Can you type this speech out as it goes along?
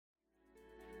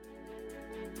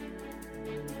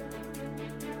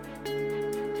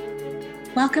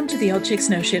Welcome to the Old Chicks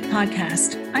Know Shit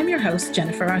podcast. I'm your host,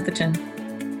 Jennifer Arthurton.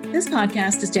 This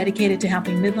podcast is dedicated to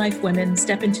helping midlife women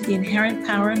step into the inherent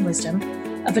power and wisdom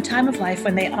of a time of life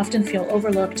when they often feel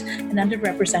overlooked and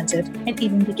underrepresented and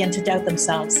even begin to doubt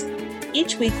themselves.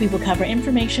 Each week, we will cover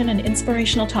information and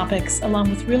inspirational topics along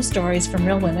with real stories from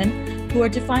real women who are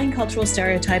defying cultural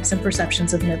stereotypes and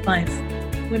perceptions of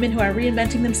midlife. Women who are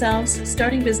reinventing themselves,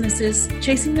 starting businesses,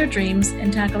 chasing their dreams,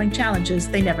 and tackling challenges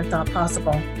they never thought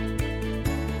possible.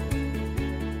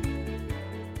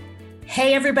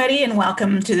 Hey, everybody, and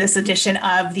welcome to this edition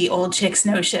of the Old Chicks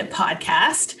Know Shit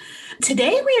podcast.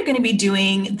 Today, we are going to be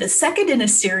doing the second in a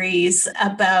series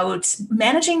about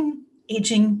managing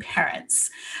aging parents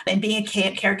and being a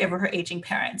caregiver for aging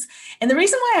parents. And the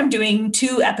reason why I'm doing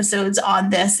two episodes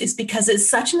on this is because it's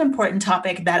such an important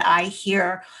topic that I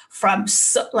hear from,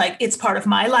 it's part of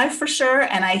my life for sure.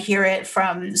 And I hear it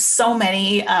from so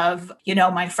many of,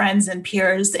 my friends and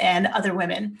peers and other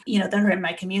women, that are in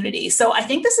my community. So I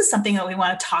think this is something that we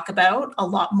want to talk about a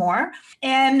lot more.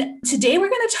 And today we're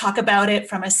going to talk about it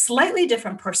from a slightly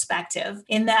different perspective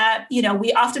in that,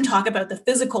 we often talk about the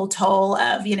physical toll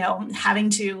of,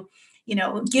 having to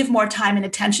give more time and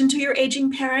attention to your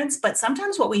aging parents. But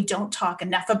sometimes what we don't talk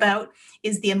enough about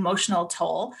is the emotional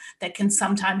toll that can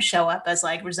sometimes show up as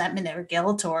like resentment or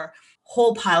guilt or a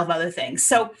whole pile of other things.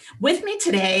 So with me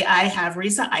today, I have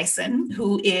Risa Eisen,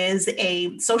 who is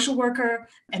a social worker,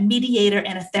 a mediator,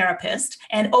 and a therapist.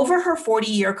 And over her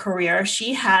 40-year career,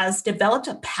 she has developed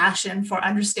a passion for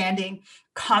understanding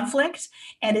conflict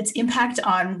and its impact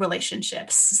on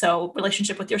relationships. So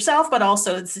relationship with yourself, but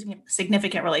also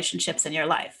significant relationships in your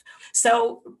life.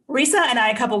 So Risa and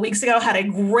I, a couple of weeks ago, had a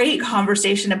great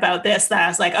conversation about this that I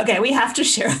was like, okay, we have to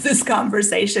share this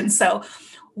conversation. So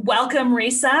welcome,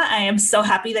 Risa. I am so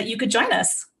happy that you could join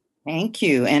us. Thank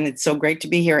you. And it's so great to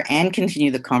be here and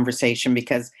continue the conversation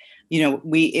because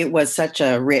it was such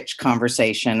a rich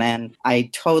conversation, and I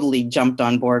totally jumped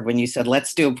on board when you said,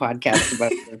 let's do a podcast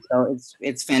about this. So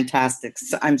it's fantastic.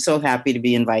 So I'm so happy to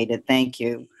be invited. Thank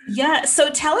you. Yeah. So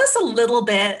tell us a little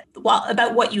bit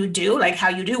about what you do, like how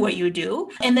you do what you do,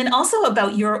 and then also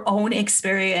about your own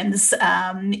experience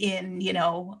in,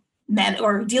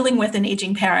 dealing with an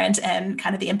aging parent and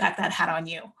kind of the impact that had on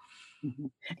you.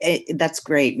 That's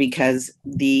great because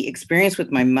the experience with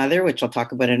my mother, which I'll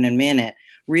talk about in a minute,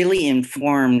 really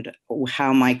informed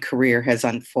how my career has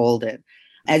unfolded.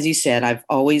 As you said, I've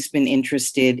always been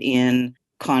interested in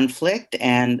conflict,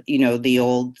 and, the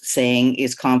old saying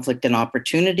is conflict an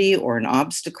opportunity or an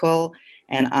obstacle.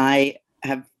 And I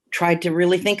have tried to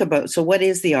really think about, so what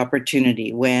is the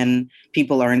opportunity when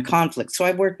people are in conflict? So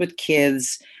I've worked with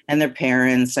kids and their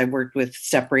parents. I've worked with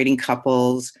separating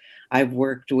couples. I've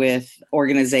worked with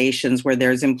organizations where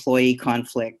there's employee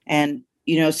conflict. And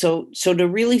so to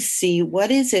really see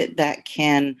what is it that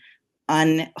can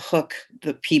unhook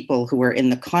the people who are in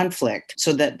the conflict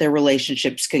so that their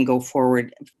relationships can go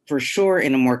forward for sure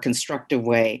in a more constructive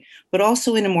way, but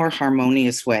also in a more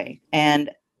harmonious way. And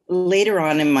later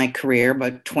on in my career,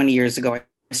 about 20 years ago, I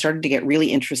started to get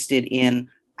really interested in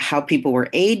how people were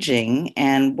aging.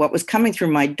 And what was coming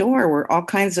through my door were all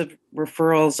kinds of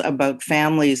referrals about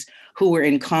families who were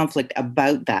in conflict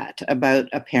about that, about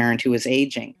a parent who was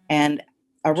aging. And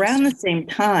around the same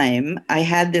time, I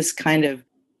had this kind of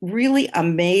really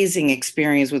amazing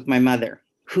experience with my mother,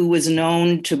 who was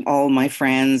known to all my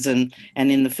friends and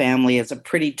in the family as a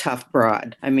pretty tough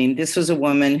broad. I mean, this was a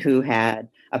woman who had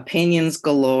opinions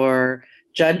galore,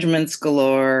 judgments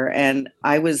galore, and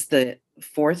I was the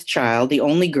fourth child, the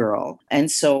only girl.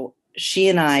 And so she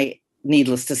and I,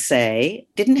 needless to say,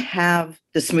 didn't have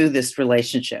the smoothest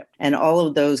relationship. And all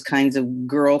of those kinds of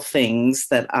girl things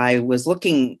that I was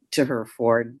looking to her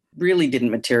for really didn't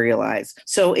materialize.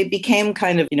 So it became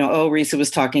kind of, Risa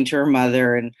was talking to her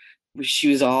mother and she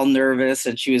was all nervous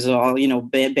and she was all,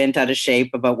 bent out of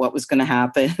shape about what was going to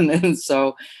happen. And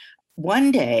so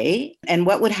one day, and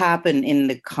what would happen in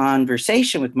the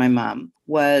conversation with my mom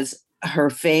was her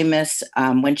famous,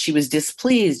 when she was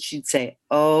displeased, she'd say,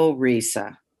 "Oh,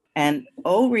 Risa." And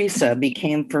 "Oh, Risa"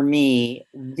 became for me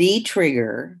the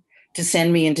trigger to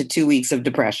send me into 2 weeks of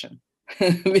depression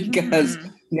because,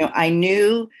 I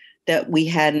knew that we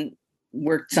hadn't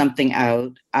worked something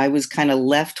out. I was kind of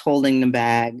left holding the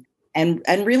bag and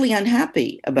really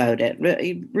unhappy about it,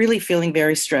 really feeling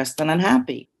very stressed and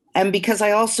unhappy. And because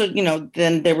I also,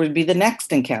 then there would be the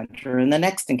next encounter and the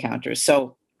next encounter.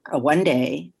 So one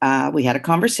day we had a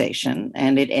conversation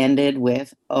and it ended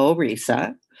with, "Oh,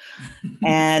 Risa."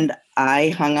 And I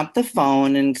hung up the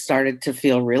phone and started to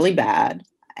feel really bad.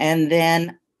 And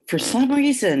then for some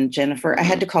reason, Jennifer, I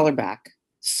had to call her back.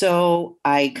 So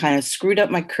I kind of screwed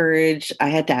up my courage. I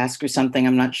had to ask her something,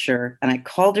 I'm not sure. And I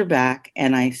called her back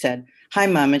and I said, "Hi,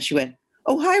 Mom." And she went,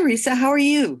 "Oh, hi, Risa. How are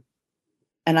you?"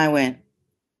 And I went,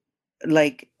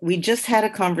 like, we just had a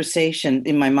conversation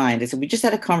in my mind. I said, we just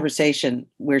had a conversation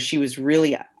where she was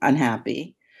really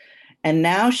unhappy. And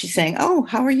now she's saying, "Oh,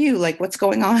 how are you? Like, what's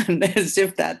going on?" As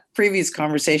if that previous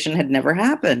conversation had never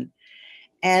happened.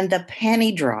 And the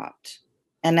penny dropped.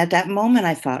 And at that moment,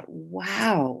 I thought,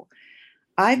 wow,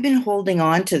 I've been holding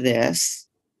on to this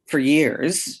for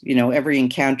years, every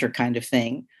encounter kind of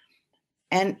thing.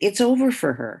 And it's over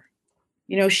for her.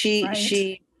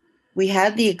 Right. We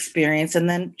had the experience and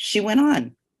then she went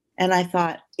on. And I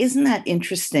thought, isn't that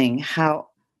interesting how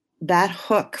that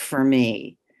hook for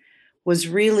me was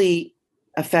really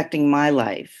affecting my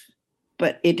life,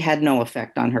 but it had no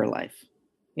effect on her life.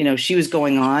 She was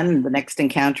going on, and the next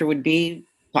encounter would be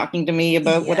talking to me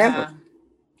about whatever. Yeah.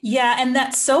 Yeah, and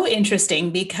that's so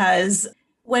interesting because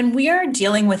when we are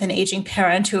dealing with an aging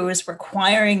parent who is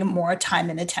requiring more time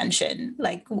and attention,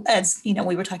 like as you know,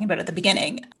 we were talking about at the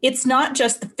beginning, it's not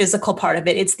just the physical part of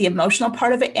it, it's the emotional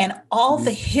part of it and all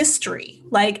the history,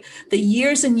 like the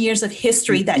years and years of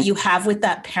history that you have with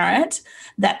that parent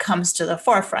that comes to the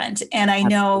forefront. And I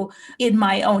know in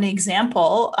my own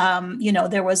example,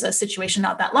 there was a situation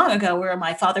not that long ago where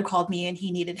my father called me and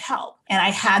he needed help. And I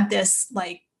had this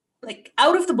like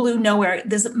out of the blue nowhere,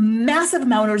 this massive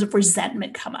amount of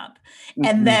resentment come up.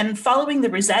 And then following the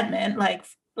resentment, like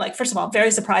first of all,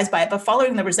 very surprised by it, but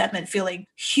following the resentment, feeling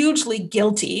hugely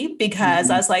guilty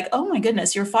because I was like, oh my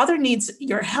goodness, your father needs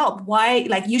your help. Why?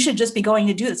 Like, you should just be going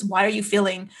to do this. Why are you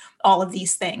feeling all of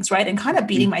these things? Right. And kind of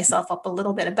beating myself up a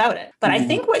little bit about it. But I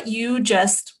think what you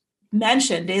just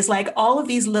mentioned is like all of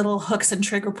these little hooks and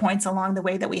trigger points along the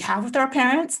way that we have with our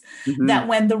parents, that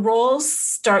when the roles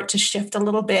start to shift a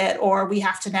little bit, or we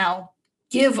have to now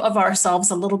give of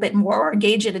ourselves a little bit more or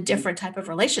engage in a different type of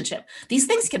relationship, these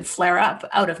things can flare up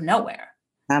out of nowhere.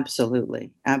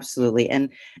 Absolutely. Absolutely. And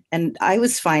I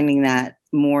was finding that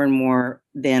more and more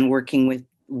than working with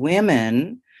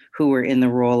women who were in the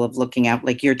role of looking out,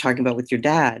 like you're talking about with your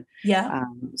dad. Yeah.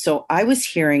 So I was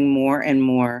hearing more and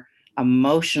more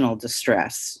emotional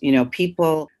distress.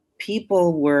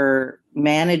 People were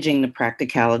managing the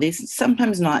practicalities,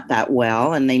 sometimes not that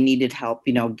well, and they needed help,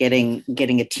 getting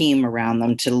a team around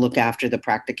them to look after the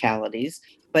practicalities.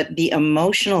 But the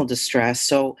emotional distress,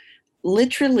 so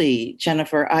literally,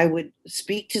 Jennifer, I would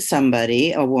speak to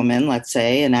somebody, a woman, let's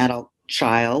say, an adult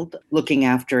child, looking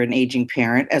after an aging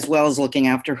parent, as well as looking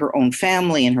after her own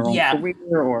family and her own Yeah. career,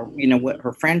 or, what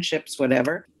her friendships,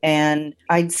 whatever. And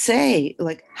I'd say,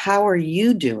 like, "How are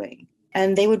you doing?"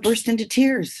 And they would burst into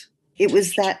tears. It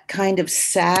was that kind of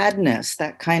sadness,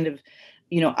 that kind of,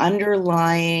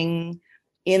 underlying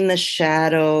in the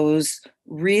shadows,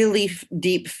 really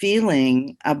deep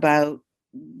feeling about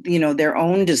their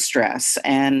own distress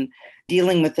and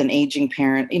dealing with an aging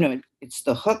parent. It's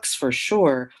the hooks for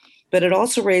sure, but it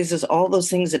also raises all those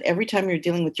things that every time you're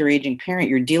dealing with your aging parent,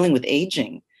 you're dealing with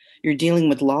aging, you're dealing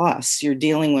with loss, you're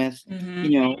dealing with,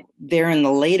 they're in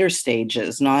the later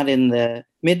stages, not in the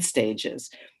mid stages.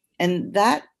 And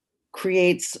that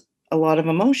creates a lot of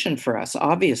emotion for us,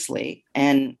 obviously.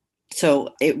 And so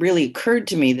it really occurred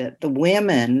to me that the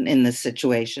women in this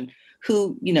situation,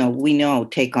 who, we know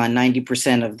take on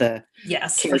 90% of the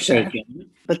Yes, for sure. caretaking,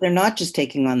 but they're not just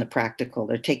taking on the practical,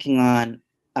 they're taking on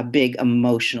a big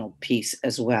emotional piece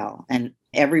as well. And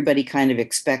everybody kind of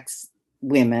expects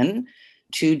women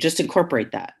to just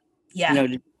incorporate that, Yeah.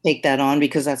 to take that on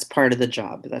because that's part of the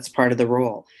job, that's part of the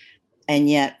role. And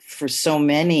yet, for so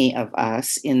many of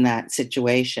us in that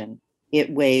situation,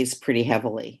 it weighs pretty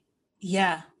heavily.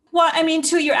 Yeah. Well, I mean,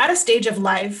 too, you're at a stage of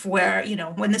life where,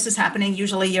 when this is happening,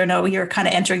 usually, you're kind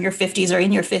of entering your 50s or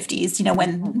in your 50s,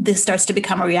 when this starts to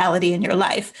become a reality in your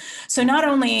life. So not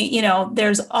only,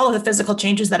 there's all of the physical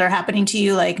changes that are happening to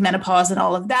you, like menopause and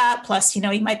all of that. Plus, you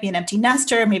might be an empty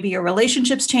nester, maybe your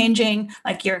relationship's changing,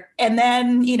 and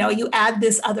then, you add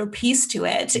this other piece to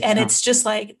it. And it's just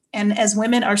like, and as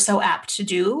women are so apt to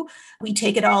do, we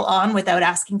take it all on without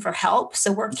asking for help.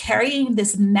 So we're carrying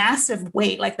this massive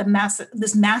weight, like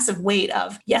this massive weight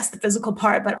of, yes, the physical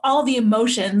part, but all the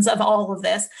emotions of all of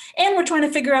this. And we're trying to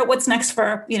figure out what's next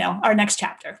for, our next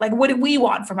chapter. Like, what do we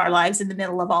want from our lives in the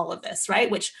middle of all of this,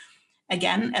 right? Which,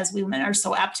 again, as women are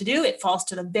so apt to do, it falls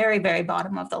to the very, very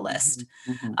bottom of the list.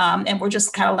 And we're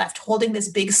just kind of left holding this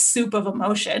big soup of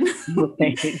emotion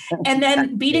and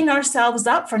then beating ourselves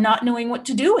up for not knowing what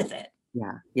to do with it.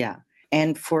 Yeah. Yeah.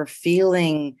 And for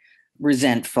feeling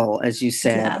resentful, as you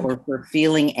said, or for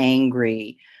feeling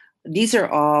angry. These are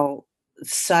all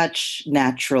such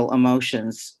natural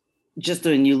emotions. just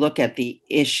when you look at the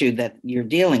issue that you're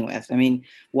dealing with, I mean,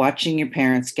 watching your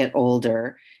parents get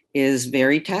older is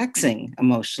very taxing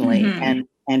emotionally. Mm-hmm.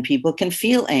 And people can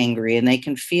feel angry, and they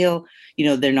can feel,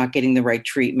 they're not getting the right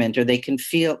treatment, or they can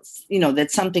feel,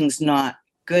 that something's not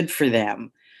good for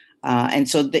them. And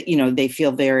so that, they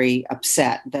feel very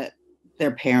upset that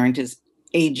their parent is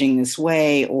aging this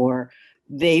way, or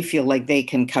they feel like they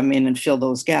can come in and fill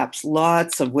those gaps.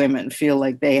 Lots of women feel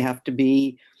like they have to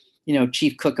be,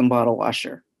 chief cook and bottle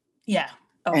washer. Yeah.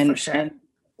 Oh, for And sure.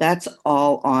 that's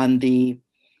all on the,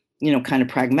 kind of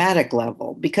pragmatic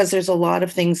level, because there's a lot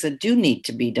of things that do need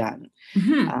to be done.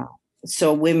 Mm-hmm.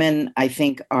 So women, I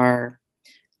think, are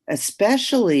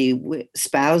especially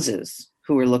spouses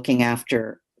who are looking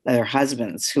after their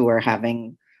husbands who are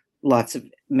having lots of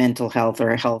mental health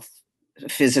or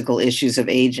physical issues of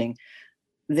aging.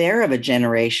 They're of a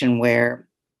generation where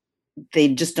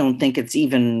they just don't think it's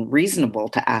even reasonable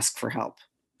to ask for help.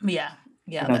 Yeah.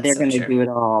 Yeah, that's They're so going to true. do it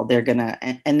all. They're going to,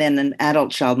 and then an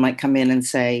adult child might come in and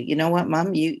say, you know what,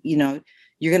 mom, you're going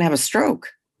to have a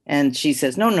stroke. And she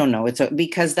says, no, no, no.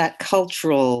 Because that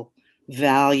cultural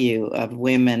value of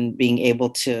women being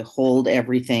able to hold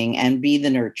everything and be the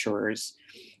nurturers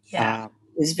Yeah.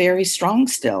 is very strong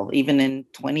still, even in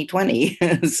 2020.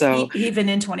 So Even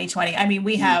in 2020, I mean,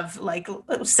 we have like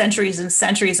centuries and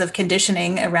centuries of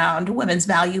conditioning around women's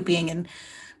value being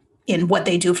in what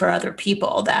they do for other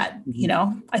people that,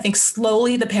 I think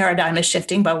slowly the paradigm is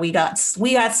shifting, but we got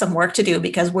some work to do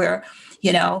because we're,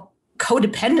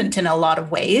 codependent in a lot of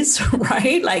ways,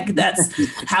 right? Like that's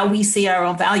how we see our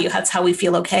own value. That's how we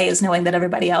feel okay, is knowing that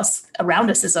everybody else around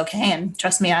us is okay. And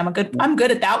trust me, I'm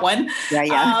good at that one.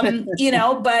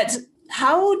 yeah. But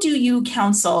how do you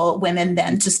counsel women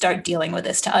then to start dealing with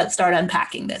this, to start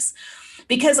unpacking this?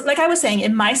 Because like I was saying,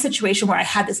 in my situation where I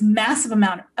had this massive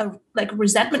amount of like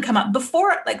resentment come up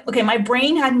before, like, okay, my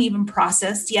brain hadn't even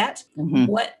processed yet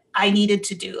what I needed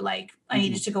to do. Like I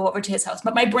needed to go over to his house,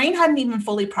 but my brain hadn't even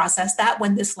fully processed that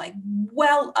when this like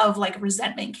well of like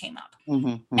resentment came up.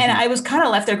 And I was kind of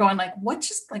left there going like, what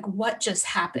just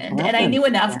happened? And I knew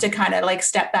enough to kind of like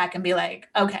step back and be like,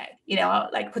 okay,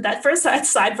 like put that first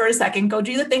aside for a second, go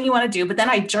do the thing you want to do. But then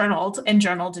I journaled and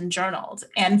journaled and journaled.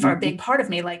 And for a big part of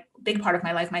me, like big part of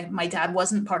my life, my dad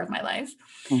wasn't part of my life.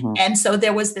 And so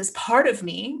there was this part of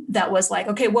me that was like,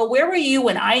 okay, well, where were you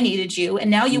when I needed you?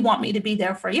 And now you want me to be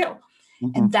there for you.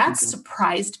 And that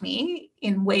surprised me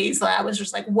in ways that I was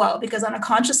just like, whoa, because on a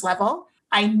conscious level,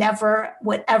 I never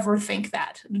would ever think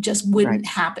that. It just wouldn't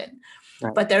happen.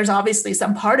 Right. But there's obviously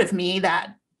some part of me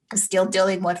that is still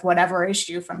dealing with whatever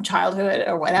issue from childhood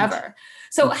or whatever.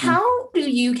 So how do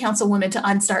you counsel women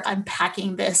to start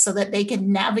unpacking this so that they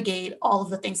can navigate all of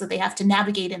the things that they have to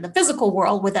navigate in the physical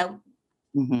world without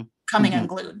coming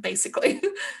unglued, basically?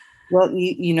 Well,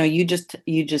 you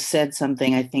just said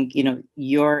something. I think,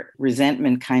 your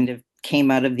resentment kind of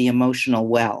came out of the emotional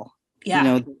well.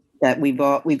 Yeah. That we've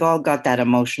all got that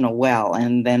emotional well,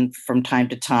 and then from time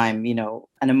to time,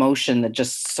 an emotion that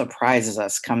just surprises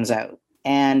us comes out.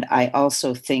 And I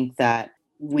also think that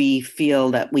we feel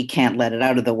that we can't let it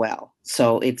out of the well.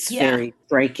 So it's very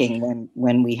striking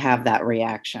when we have that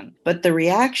reaction. But the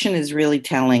reaction is really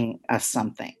telling us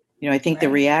something. I think the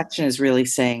reaction is really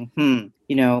saying,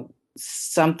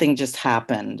 something just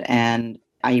happened and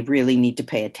I really need to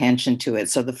pay attention to it.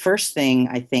 So the first thing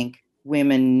I think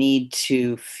women need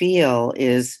to feel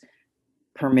is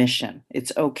permission.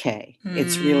 It's okay.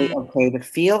 It's really okay to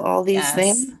feel all these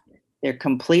things. They're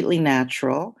completely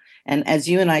natural. And as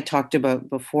you and I talked about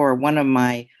before, one of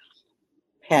my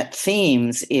pet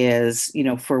themes is,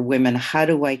 for women, how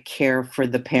do I care for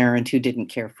the parent who didn't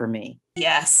care for me?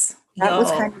 Yes. That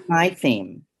was kind of my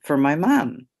theme for my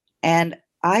mom. And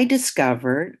I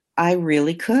discovered I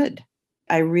really could.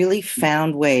 I really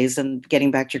found ways, and getting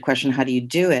back to your question, how do you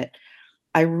do it?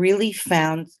 I really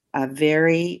found a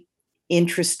very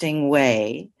interesting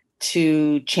way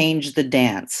to change the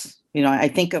dance. I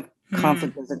think of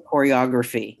conflict as a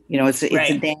choreography. It's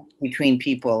a dance between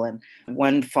people, and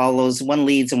one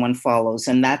leads and one follows.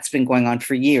 And that's been going on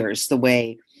for years, the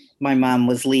way my mom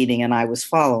was leading and I was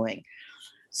following.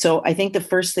 So I think the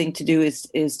first thing to do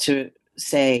is to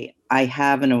say, I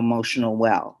have an emotional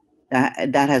well.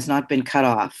 That has not been cut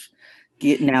off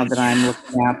now that I'm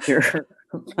looking after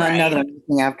now that I'm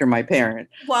looking after my parent.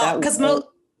 Well, because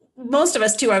most of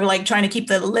us too are like trying to keep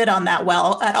the lid on that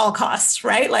well at all costs,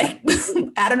 right? Like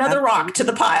add another rock to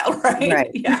the pile, right?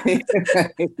 Right. Yeah.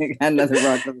 Add another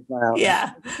rock to the pile.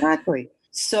 Yeah. Exactly.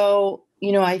 So,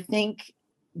 I think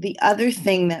the other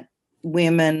thing that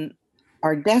women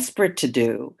are desperate to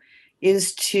do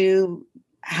is to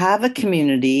have a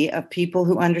community of people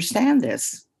who understand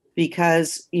this.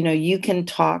 because, you can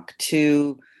talk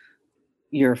to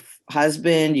your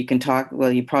husband, you can talk,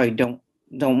 well, you probably don't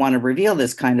want to reveal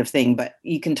this kind of thing, but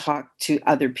you can talk to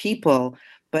other people.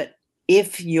 But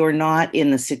if you're not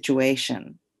in the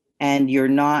situation and you're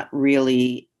not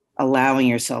really allowing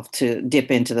yourself to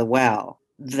dip into the well,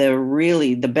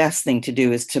 the best thing to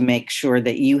do is to make sure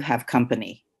that you have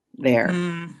company there.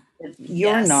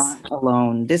 You're not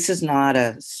alone. This is not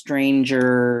a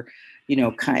stranger,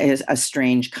 a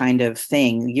strange kind of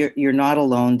thing. You're not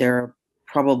alone. There are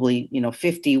probably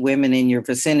 50 women in your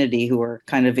vicinity who are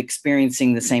kind of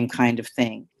experiencing the same kind of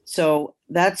thing. So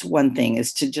that's one thing,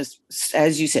 is to just,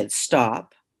 as you said,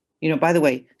 stop. By the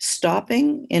way,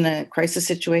 stopping in a crisis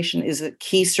situation is a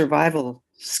key survival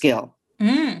skill.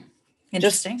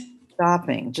 Interesting. Just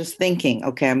stopping, just thinking,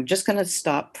 okay, I'm just going to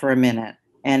stop for a minute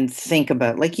and think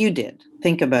about, like you did,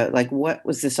 think about, like, what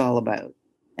was this all about?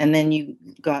 And then you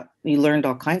learned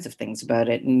all kinds of things about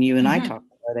it. And you and I talked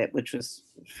about it, which was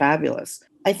fabulous.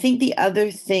 I think the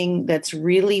other thing that's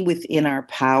really within our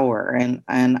power,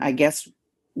 and I guess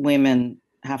women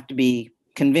have to be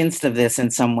convinced of this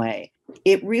in some way,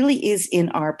 it really is in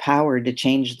our power to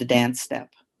change the dance step.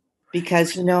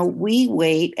 Because, we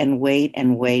wait and wait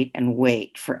and wait and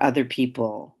wait for other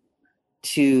people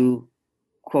to,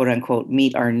 quote unquote,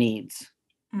 meet our needs.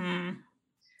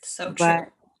 So but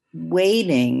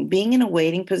true. Being in a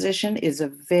waiting position is a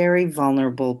very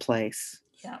vulnerable place.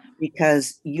 Yeah.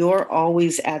 Because you're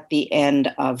always at the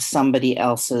end of somebody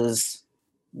else's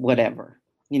whatever,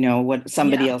 what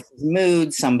somebody else's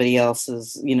mood, somebody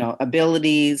else's,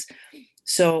 abilities.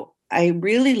 So I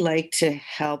really like to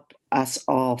help us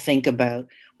all think about,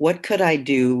 what could I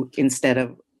do instead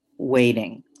of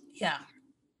waiting? Yeah.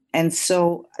 And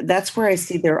so that's where I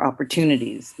see there are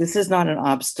opportunities. This is not an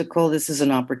obstacle. This is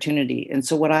an opportunity. And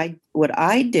so what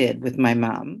I did with my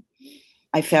mom,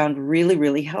 I found really,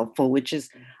 really helpful, which is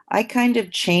I kind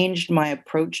of changed my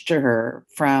approach to her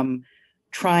from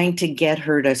trying to get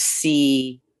her to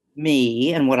see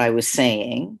me and what I was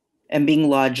saying and being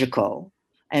logical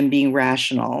and being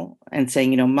rational and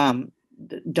saying, Mom,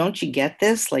 don't you get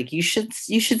this? Like, you should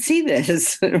see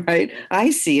this, right? I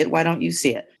see it. Why don't you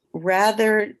see it?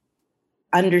 Rather,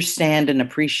 understand and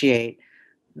appreciate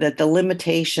that the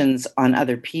limitations on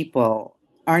other people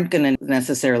aren't going to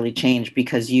necessarily change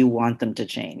because you want them to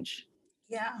change.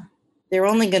 Yeah. They're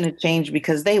only going to change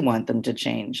because they want them to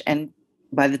change. And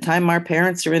by the time our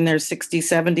parents are in their 60s,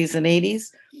 70s, and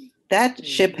 80s, that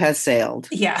ship has sailed.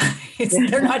 Yeah.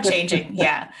 They're not changing.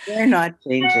 Yeah. They're not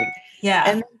changing.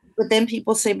 Yeah. But then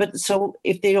people say, but so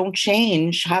if they don't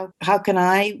change, how can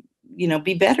I,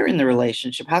 be better in the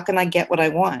relationship? How can I get what I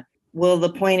want? Well,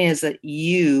 the point is that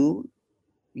you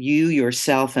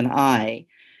yourself and I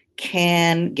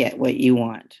can get what you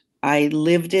want. I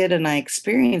lived it and I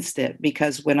experienced it,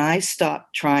 because when I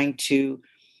stopped trying to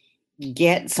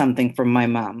get something from my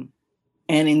mom,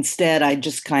 and instead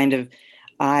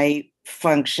I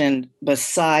functioned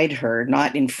beside her,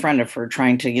 not in front of her,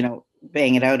 trying to,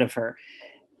 bang it out of her.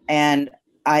 And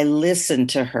I listened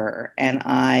to her and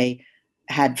I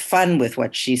had fun with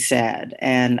what she said.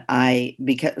 And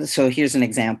so here's an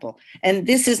example. And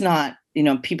this is not,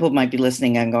 people might be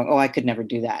listening and going, oh, I could never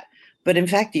do that. But in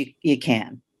fact, you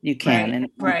can.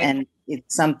 Right. And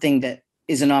it's something that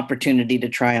is an opportunity to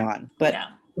try on. But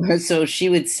So she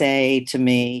would say to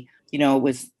me, it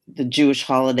was the Jewish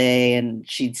holiday, and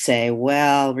she'd say,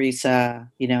 well, Risa,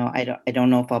 I don't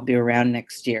know if I'll be around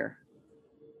next year.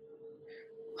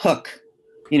 Hook.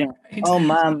 Oh,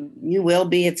 Mom, you will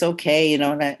be. It's okay.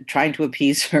 Trying to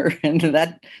appease her. And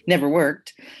that never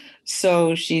worked.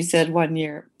 So she said one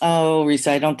year, oh,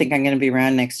 Risa, I don't think I'm going to be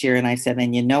around next year. And I said,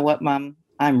 and you know what, Mom?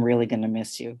 I'm really going to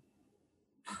miss you.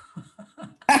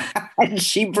 And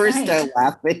she burst out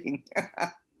laughing.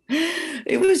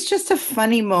 It was just a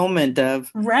funny moment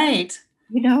of,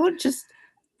 just,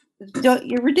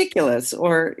 you're ridiculous.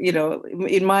 Or,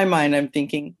 in my mind, I'm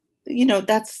thinking,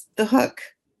 that's the hook.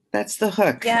 That's the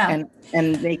hook. Yeah.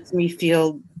 And makes me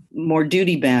feel more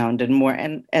duty bound and more.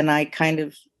 And I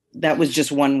that was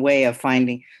just one way of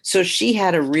finding. So she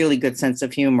had a really good sense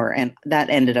of humor, and that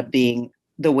ended up being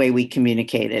the way we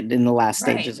communicated in the last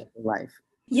stages of her life.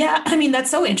 Yeah. I mean,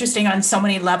 that's so interesting on so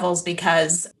many levels,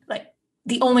 because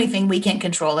the only thing we can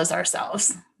control is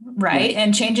ourselves. Right.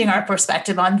 And changing our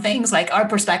perspective on things, like our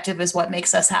perspective is what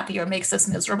makes us happy or makes us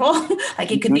miserable.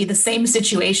 Like it could be the same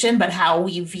situation, but how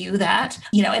we view that,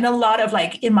 and a lot of,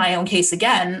 in my own case,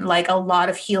 again, a lot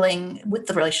of healing with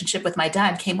the relationship with my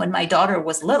dad came when my daughter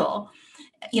was little,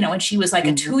 and she was like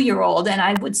a 2-year-old, and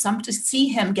I would see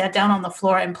him get down on the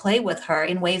floor and play with her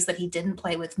in ways that he didn't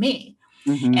play with me.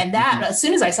 Mhm, And that, mhm, as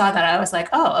soon as I saw that, I was like,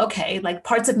 oh, okay, like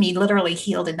parts of me literally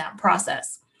healed in that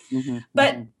process. mhm,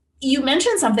 But mhm. you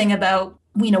mentioned something about,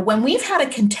 when we've had a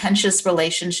contentious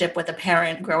relationship with a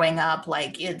parent growing up,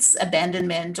 like it's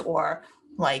abandonment or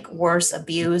like worse,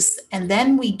 abuse. And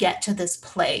then we get to this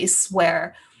place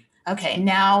where, okay,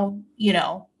 now,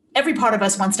 every part of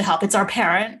us wants to help. It's our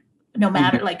parent, no Mhm.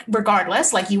 matter, like,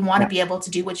 regardless, like you want to Yeah. be able to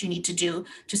do what you need to do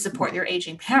to support your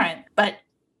aging parent. But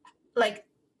like,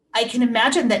 I can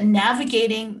imagine that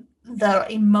navigating the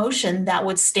emotion that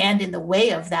would stand in the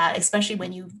way of that, especially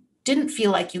when you didn't feel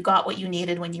like you got what you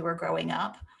needed when you were growing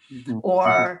up, Mhm, mhm,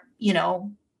 or,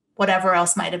 whatever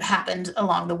else might have happened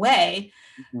along the way,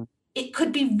 mhm. it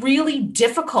could be really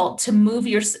difficult to move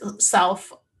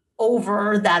yourself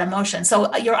over that emotion.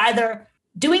 So you're either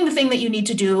doing the thing that you need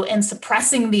to do and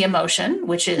suppressing the emotion,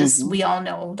 which is, Mhm, we all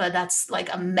know that that's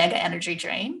like a mega energy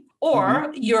drain, mhm.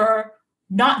 or you're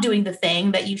not doing the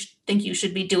thing that you think you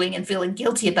should be doing and feeling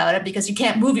guilty about it because you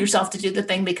can't move yourself to do the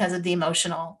thing because of the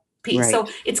emotional piece. Right. So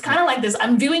it's Right. kind of like this,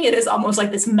 I'm viewing it as almost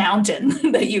like this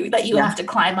mountain that you Yeah. have to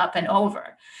climb up and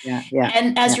over. Yeah. Yeah.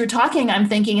 And as Yeah. you're talking, I'm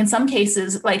thinking in some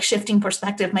cases, like shifting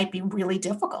perspective might be really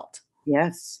difficult.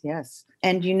 Yes. Yes.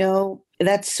 And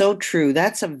that's so true.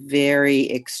 That's a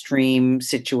very extreme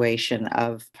situation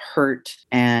of hurt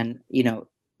and,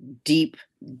 deep,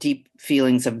 deep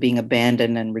feelings of being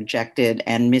abandoned and rejected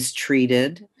and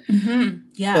mistreated.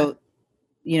 Yeah. So,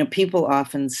 people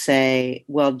often say,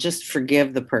 well, just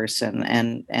forgive the person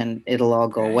and it'll all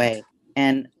go Right. away.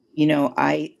 And,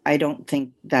 I don't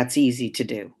think that's easy to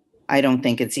do. I don't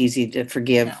think it's easy to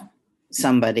forgive No.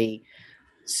 somebody.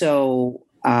 So,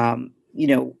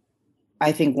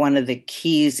 I think one of the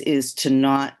keys is to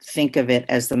not think of it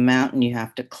as the mountain you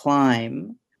have to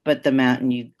climb, but the mountain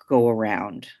you go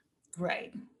around.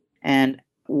 Right. And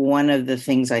one of the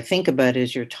things I think about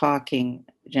as you're talking,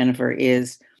 Jennifer,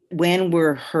 is when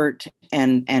we're hurt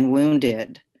and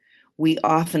wounded, we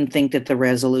often think that the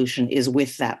resolution is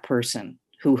with that person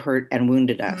who hurt and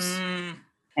wounded us. Mm,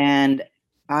 And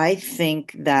I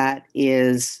think that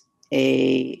is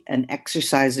an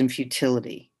exercise in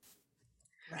futility,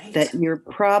 right. that you're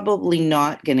probably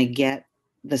not going to get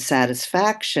the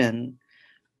satisfaction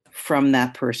from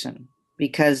that person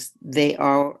because they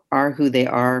are who they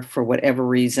are for whatever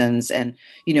reasons. And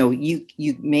you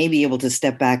may be able to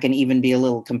step back and even be a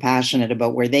little compassionate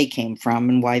about where they came from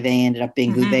and why they ended up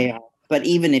being who Mm-hmm. they are. But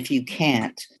even if you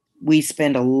can't, we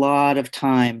spend a lot of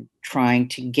time trying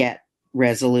to get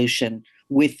resolution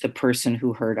with the person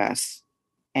who hurt us.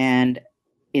 And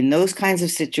in those kinds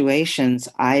of situations,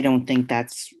 I don't think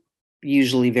that's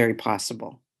usually very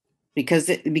possible because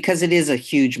it is a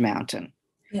huge mountain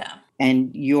Yeah.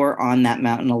 and you're on that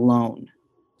mountain alone.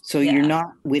 So you're Yeah.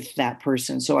 not with that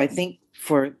person. So I think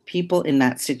for people in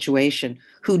that situation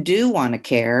who do want to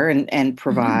care and Mm-hmm.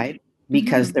 provide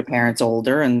because Mm-hmm. their parents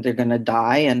older and they're going to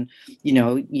die, and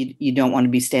you don't want to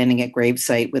be standing at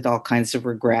gravesite with all kinds of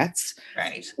regrets,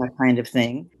 Right. that kind of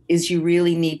thing, is you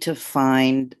really need to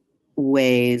find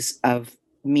ways of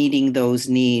meeting those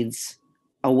needs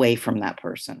away from that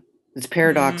person. It's Mm,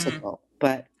 paradoxical,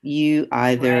 but you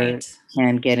either right.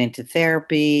 can get into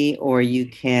therapy or you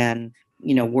can,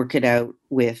 work it out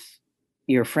with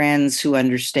your friends who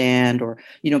understand, or,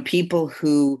 people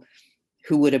who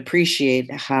would appreciate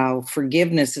how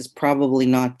forgiveness is probably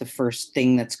not the first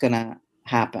thing that's going to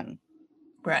happen,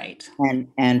 Right.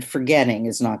 and forgetting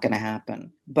is not going to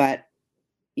happen. But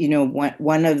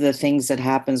one of the things that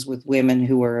happens with women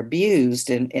who are abused,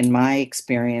 in my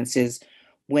experience, is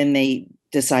when they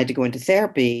decide to go into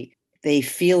therapy, they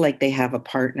feel like they have a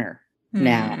partner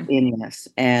now Mm, in this,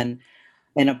 and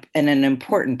an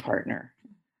important partner.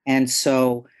 And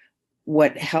so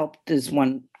what helped is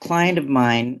one client of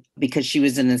mine, because she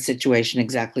was in a situation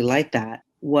exactly like that,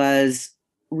 was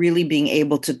really being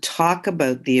able to talk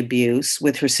about the abuse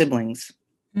with her siblings.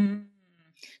 mm,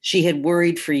 She had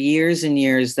worried for years and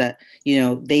years that,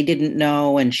 they didn't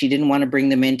know and she didn't want to bring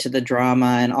them into the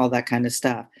drama and all that kind of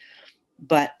stuff.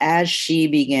 But as she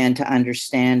began to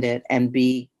understand it and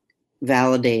be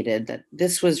validated that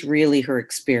this was really her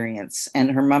experience,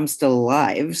 and her mom's still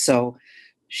alive, so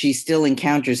she still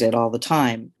encounters it all the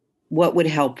time, what would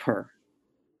help her?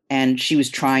 And she was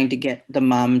trying to get the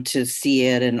mom to see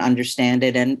it and understand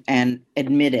it and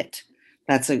admit it.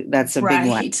 That's a big one.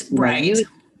 right. You know, Right.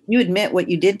 you admit what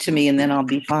you did to me and then I'll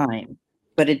be fine.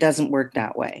 But it doesn't work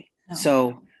that way. No.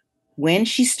 So when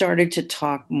she started to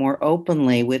talk more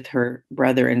openly with her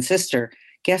brother and sister,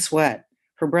 guess what?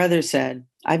 Her brother said,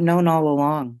 "I've known all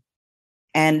along."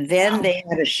 And then Wow. they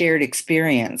had a shared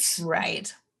experience.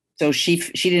 Right. So she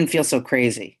didn't feel so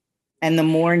crazy. And the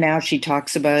more now she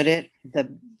talks about it,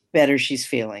 better she's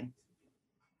feeling.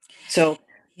 So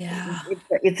Yeah.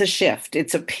 it's a shift.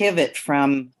 It's a pivot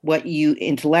from what you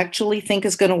intellectually think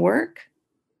is going to work.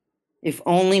 If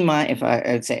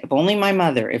I'd say, if only my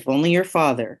mother, if only your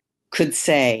father could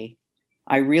say,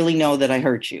 I really know that I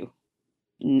hurt you,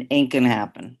 ain't going to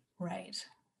happen. Right.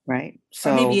 Right.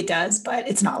 Or maybe So, it does, but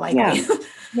it's not yeah, likely.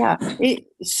 yeah. It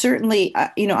certainly,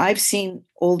 I've seen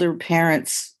older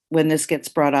parents when this gets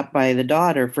brought up by the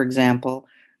daughter, for example,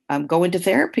 go into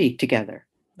therapy together.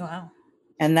 Wow.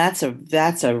 And that's a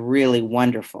That's amazing.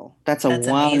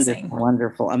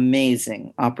 wonderful,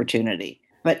 amazing opportunity.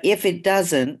 But if it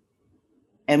doesn't,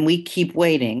 and we keep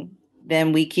waiting,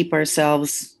 then we keep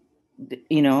ourselves,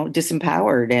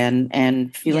 disempowered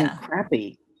and feeling Yeah.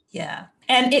 crappy. Yeah.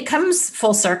 And it comes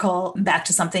full circle back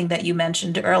to something that you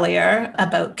mentioned earlier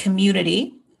about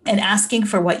community and asking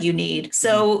for what you need.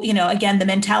 So, again, the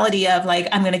mentality of like,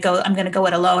 I'm going to go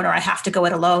it alone, or I have to go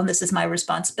it alone. This is my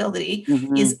responsibility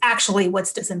Mm-hmm. is actually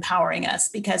what's disempowering us.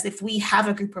 Because if we have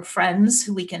a group of friends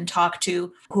who we can talk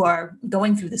to who are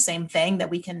going through the same thing,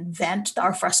 that we can vent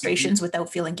our frustrations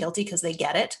without feeling guilty because they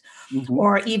get it, Mm-hmm.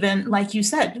 or even like you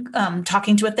said,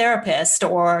 talking to a therapist,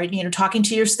 or talking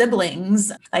to your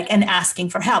siblings, like, and asking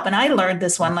for help. And I learned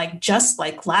this one like just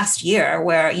like last year,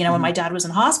 where when my dad was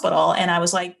in hospital, and I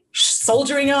was like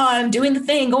soldiering on, doing the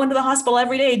thing, going to the hospital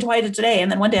every day, twice a day. And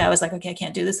then one day I was like, okay, I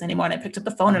can't do this anymore. And I picked up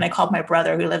the phone and I called my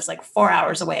brother, who lives like 4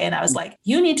 hours away, and I was like,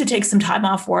 you need to take some time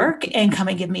off work and come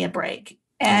and give me a break.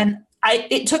 And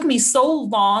it took me so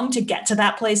long to get to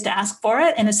that place to ask for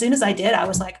it. And as soon as I did, I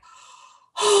was like,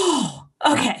 oh,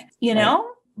 okay, Right.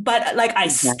 but like I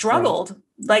Exactly. struggled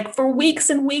like for weeks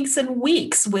and weeks and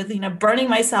weeks with, burning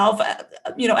myself,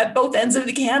 at both ends of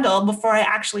the candle before I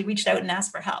actually reached out and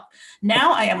asked for help.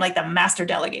 Now I am like the master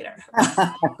delegator.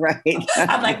 Right.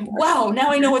 I'm like, wow,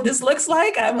 now I know what this looks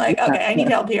like. I'm like, okay, I need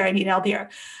help here. I need help here.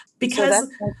 So Because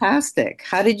that's fantastic.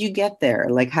 How did you get there?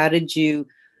 Like, how did you,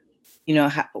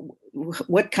 how,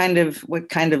 what kind of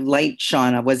light,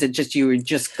 Shauna? Was it just you were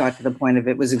just got to the point of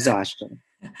it was exhaustion?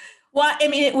 Well, I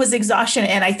mean, it was exhaustion.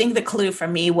 And I think the clue for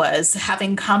me was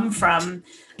having come from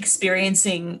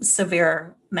experiencing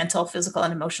severe mental, physical,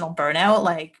 and emotional burnout,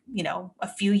 like, a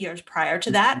few years prior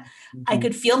to that, I Mm-hmm.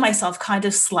 could feel myself kind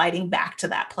of sliding back to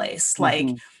that place. Like,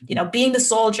 Mm-hmm. being the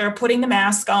soldier, putting the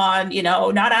mask on,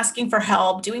 not asking for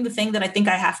help, doing the thing that I think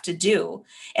I have to do.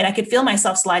 And I could feel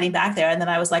myself sliding back there. And then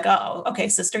I was like, oh, okay,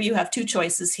 sister, you have two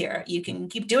choices here. You can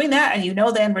keep doing that and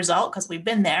the end result because we've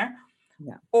been there,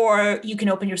 Yeah. or you can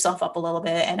open yourself up a little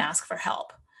bit and ask for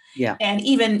help. Yeah. And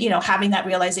even, having that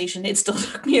realization, it still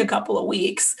took me a couple of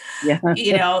weeks, Yeah.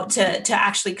 to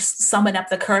actually summon up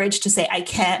the courage to say, I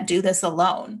can't do this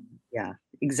alone. Yeah. And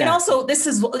Exactly. also, this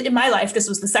is in my life, this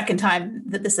was the second time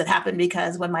that this had happened,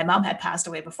 because when my mom had passed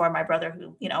away before my brother,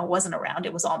 who, wasn't around,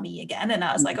 it was all me again. And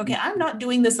I was like, okay, I'm not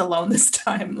doing this alone this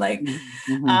time. Like,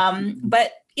 Mm-hmm.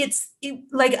 but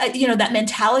like, that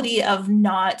mentality of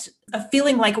not a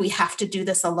feeling like we have to do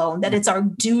this alone, that it's our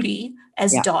duty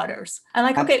as Yeah. daughters. I'm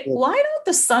like, okay, Absolutely. why don't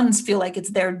the sons feel like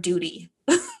it's their duty?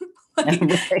 Like,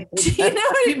 Right. do you know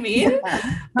what I mean?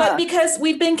 Yeah. But because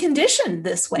we've been conditioned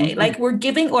this way, Mhm. like we're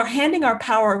giving or handing our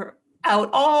power out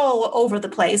all over the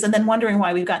place, and then wondering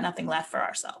why we've got nothing left for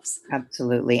ourselves.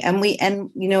 Absolutely.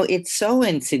 It's so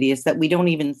insidious that we don't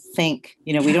even think,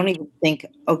 Yeah.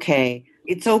 okay,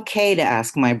 it's okay to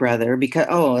ask my brother because,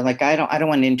 like, I don't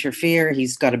want to interfere.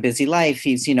 He's got a busy life.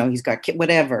 He's got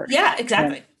whatever. Yeah, And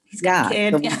exactly. He's got a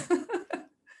yeah. kid. So, Yeah.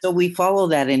 so we follow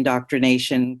that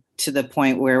indoctrination to the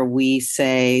point where we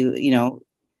say,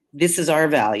 this is our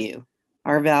value.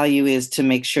 Our value is to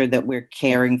make sure that we're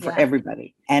caring for Yeah.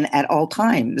 everybody and at all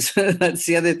times. That's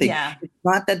the other thing. Yeah. It's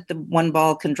not that the one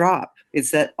ball can drop, it's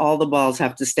that all the balls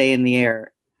have to stay in the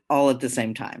air all at the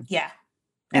same time. Yeah.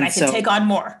 And I And can so, take on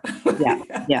more. yeah,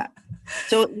 yeah.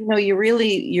 So, you're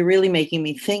really making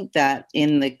me think that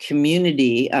in the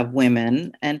community of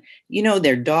women and,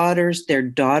 their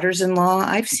daughters-in-law,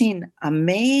 I've seen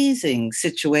amazing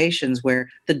situations where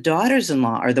the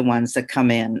daughters-in-law are the ones that come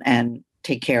in and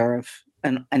take care of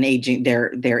an aging,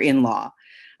 their in-law.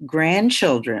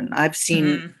 Grandchildren, I've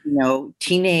seen, Mhm.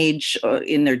 teenage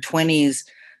in their 20s,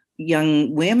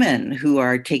 young women who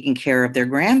are taking care of their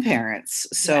grandparents.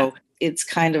 Yeah. So it's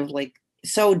kind of like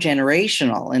so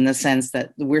generational in the sense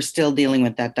that we're still dealing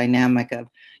with that dynamic of,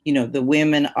 the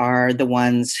women are the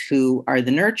ones who are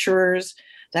the nurturers.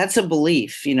 That's a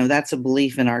belief, that's a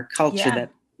belief in our culture Yeah. that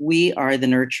we are the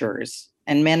nurturers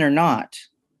and men are not.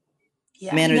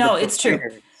 Yeah. Men are the No, it's true.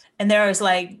 providers. And there is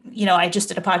like, I just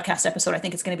did a podcast episode. I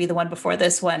think it's going to be the one before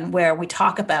this one, where we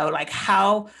talk about like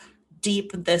how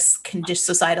deep this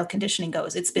societal conditioning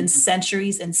goes. It's been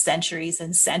centuries and centuries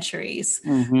and centuries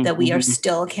that we are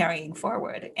still carrying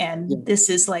forward. And this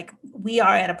is like, we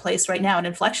are at a place right now, an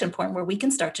inflection point where we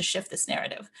can start to shift this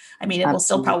narrative. I mean, it will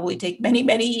still probably take many,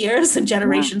 many years and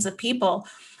generations of people,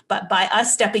 but by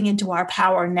us stepping into our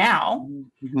power now,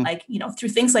 like, you know, through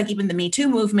things like even the Me Too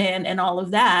movement and all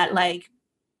of that, like,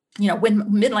 you know, when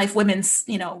midlife women's,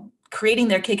 you know, creating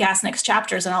their kick-ass next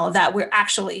chapters and all of that, we're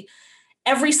actually,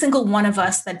 every single one of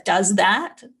us that does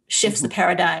that shifts the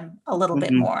paradigm a little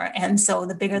bit more. And so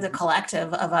the bigger the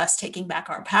collective of us taking back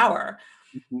our power,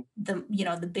 the, you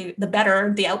know, the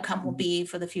better the outcome will be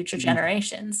for the future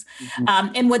generations.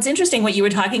 And what's interesting, what you were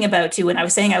talking about too, when I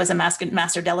was saying I was a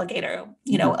master delegator,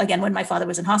 you know, again, when my father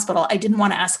was in hospital, I didn't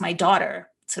want to ask my daughter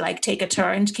to like take a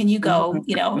turn. Can you go,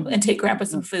 you know, and take grandpa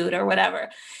some food or whatever.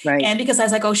 Right. And because I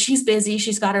was like, oh, she's busy.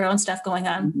 She's got her own stuff going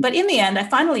on. But in the end, I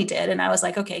finally did. And I was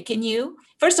like, okay, can you,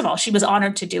 first of all, she was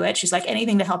honored to do it. She's like,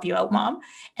 anything to help you out, Mom.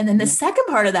 And then the second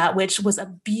part of that, which was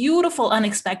a beautiful,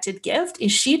 unexpected gift,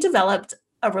 is she developed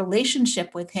a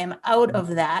relationship with him out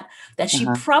of that she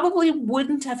probably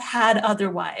wouldn't have had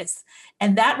otherwise.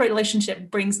 And that relationship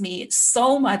brings me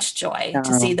so much joy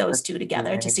to see those two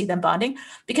together, to see them bonding,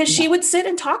 because she would sit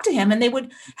and talk to him and they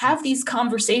would have these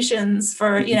conversations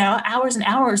for, you know, hours and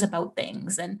hours about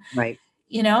things. And,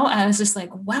 you know, I was just like,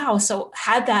 wow. So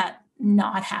had that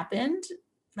not happened,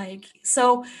 like,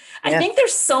 so I think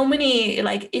there's so many,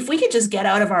 like, if we could just get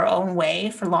out of our own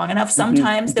way for long enough,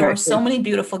 sometimes there are so many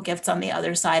beautiful gifts on the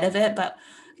other side of it. But,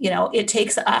 you know, it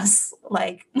takes us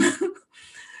like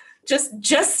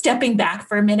just stepping back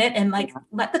for a minute and like,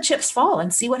 let the chips fall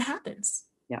and see what happens.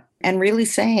 Yeah. And really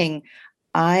saying,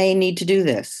 I need to do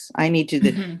this. I need to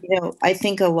do this. You know, I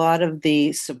think a lot of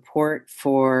the support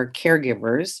for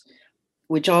caregivers,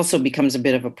 which also becomes a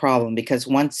bit of a problem, because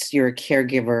once you're a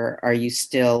caregiver, are you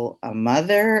still a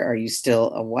mother? Are you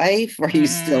still a wife? Are you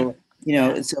still, you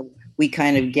know, so we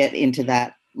kind of get into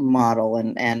that model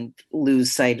and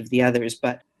lose sight of the others.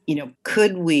 But, you know,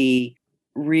 could we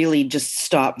really just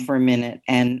stop for a minute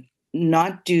and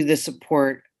not do the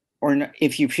support, or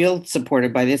if you feel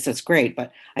supported by this, that's great.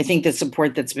 But I think the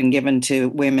support that's been given to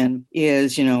women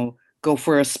is, you know, go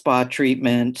for a spa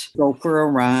treatment, go for a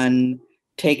run,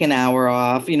 take an hour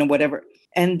off, you know, whatever.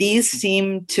 And these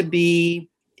seem to be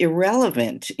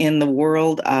irrelevant in the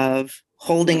world of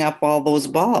holding up all those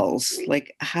balls.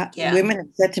 Like women have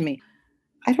said to me,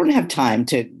 I don't have time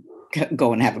to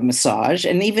go and have a massage.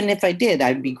 And even if I did,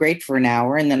 I'd be great for an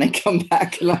hour and then I'd come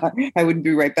back and I would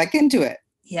be right back into it.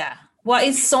 Yeah. Well,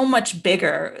 it's so much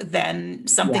bigger than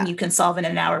something you can solve in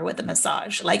an hour with a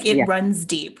massage. Like it runs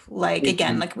deep. Like,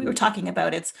 again, like we were talking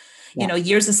about, it's, you know,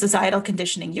 years of societal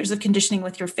conditioning, years of conditioning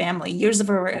with your family, years of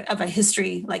a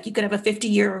history. Like you could have a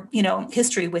 50-year, you know,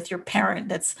 history with your parent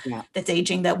that's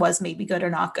aging, that was maybe good or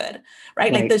not good,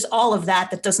 right? Like there's all of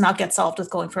that does not get solved with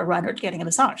going for a run or getting a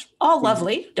massage. All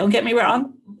lovely. Don't get me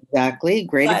wrong. Exactly.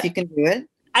 Great if you can do it.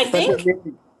 I think,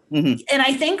 and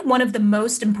I think one of the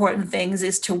most important things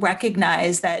is to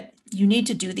recognize that you need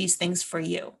to do these things for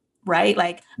you. Right?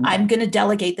 Like I'm going to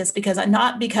delegate this because I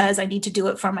need to do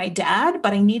it for my dad,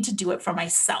 but I need to do it for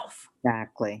myself.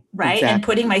 Exactly. Right. Exactly. And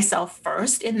putting myself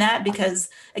first in that, because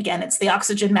again, it's the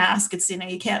oxygen mask. It's, you know,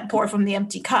 you can't pour from the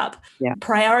empty cup.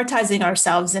 Prioritizing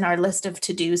ourselves in our list of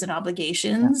to-dos and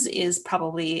obligations is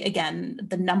probably, again,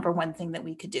 the number one thing that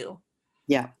we could do.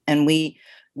 Yeah. And we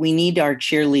need our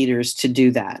cheerleaders to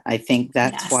do that. I think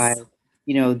that's why,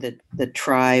 you know, the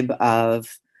tribe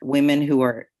of women who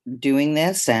are doing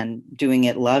this and doing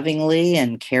it lovingly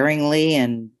and caringly,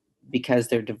 and because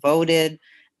they're devoted,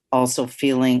 also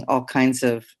feeling all kinds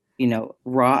of, you know,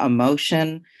 raw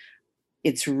emotion.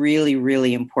 It's really,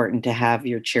 really important to have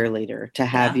your cheerleader, to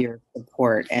have your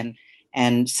support,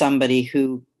 and somebody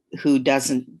who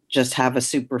doesn't just have a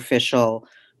superficial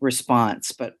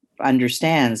response, but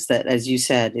understands that, as you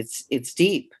said, it's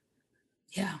deep.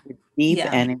 It's deep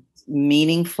and it's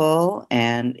meaningful,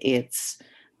 and it's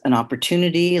an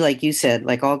opportunity, like you said,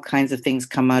 like all kinds of things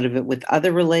come out of it with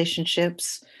other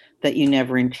relationships that you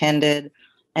never intended.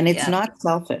 And it's not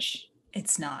selfish.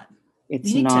 It's not.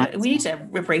 It's not. We need to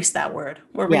erase that word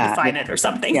or redefine it or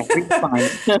something. Redefine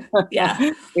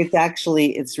it.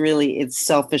 It's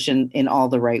selfish in all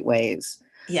the right ways.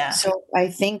 Yeah. So I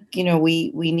think, you know,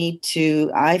 we need to,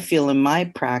 I feel in my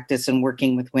practice and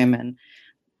working with women,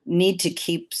 need to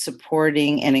keep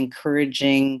supporting and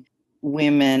encouraging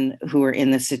women who are in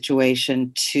the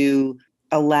situation to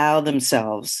allow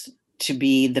themselves to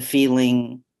be the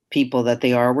feeling people that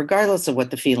they are, regardless of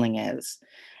what the feeling is.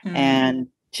 And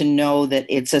to know that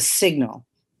it's a signal,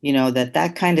 you know,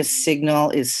 that kind of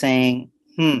signal is saying,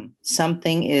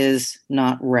 something is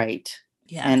not right.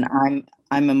 Yeah. And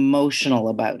I'm emotional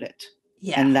about it.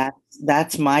 Yeah. And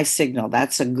that's my signal.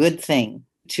 That's a good thing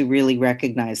to really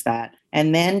recognize that.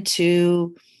 And then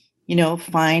to,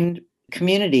 find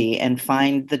community and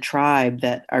find the tribe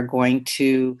that are going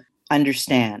to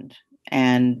understand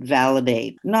and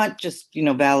validate, not just,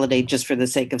 validate just for the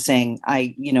sake of saying,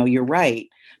 you're right,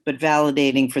 but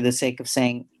validating for the sake of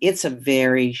saying it's a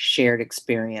very shared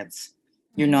experience.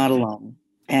 You're not alone.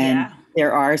 And Yeah.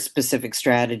 there are specific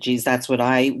strategies. That's what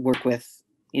I work with.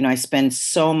 I spend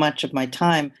so much of my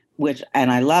time,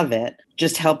 and I love it,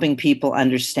 just helping people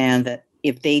understand that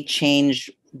if they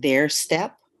change their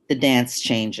step, the dance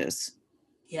changes.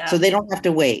 Yeah. So they don't have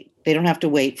to wait. They don't have to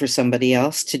wait for somebody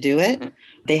else to do it.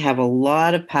 They have a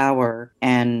lot of power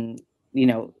and,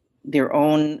 their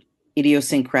own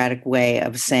idiosyncratic way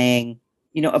of saying,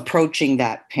 approaching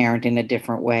that parent in a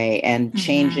different way and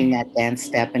changing that dance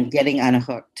step and getting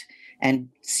unhooked and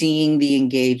seeing the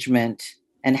engagement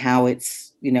and how it's,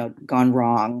 gone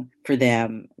wrong for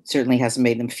them. It certainly hasn't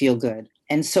made them feel good.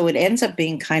 And so it ends up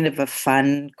being kind of a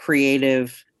fun,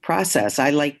 creative process.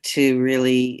 I like to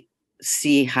really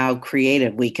see how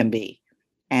creative we can be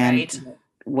and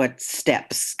what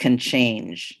steps can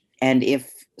change. And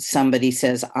if somebody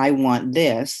says, I want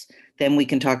this, then we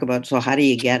can talk about, so how do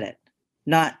you get it?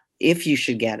 Not if you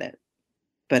should get it,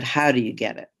 but how do you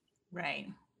get it? Right.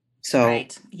 So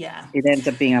Yeah. It ends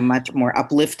up being a much more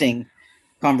uplifting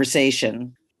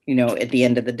conversation, at the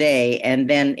end of the day. And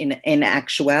then in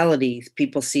actuality,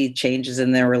 people see changes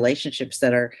in their relationships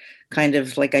that are kind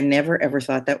of like, I never ever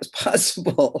thought that was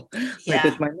possible. Like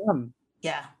with my mom.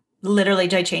 Yeah. Literally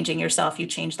by changing yourself, you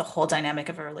change the whole dynamic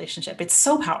of a relationship. It's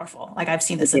so powerful. Like I've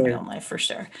seen this in my own life for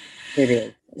sure. It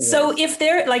is. So if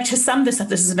there, like to sum this up,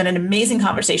 this has been an amazing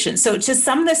conversation. So to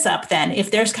sum this up, then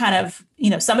if there's kind of,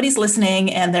 somebody's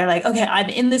listening and they're like, okay, I'm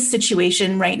in this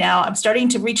situation right now. I'm starting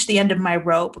to reach the end of my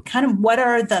rope. Kind of what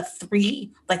are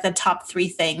the top three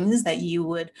things that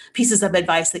pieces of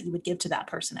advice that you would give to that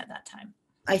person at that time?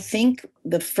 I think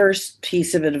the first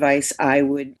piece of advice I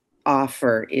would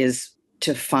offer is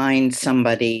to find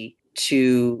somebody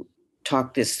to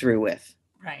talk this through with.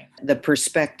 Right. The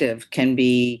perspective can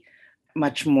be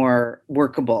much more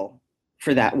workable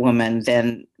for that woman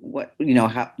than what,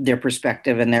 how their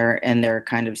perspective and their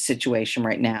kind of situation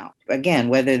right now. Again,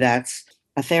 whether that's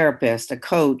a therapist, a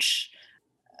coach,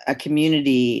 a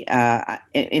community.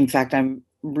 In fact, I'm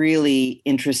really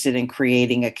interested in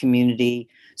creating a community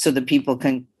so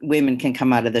that women can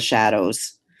come out of the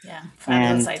shadows. Yeah,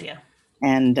 fabulous idea.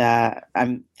 And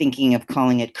I'm thinking of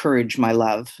calling it Courage, My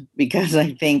Love, because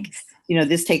I think,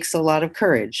 this takes a lot of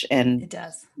courage, and it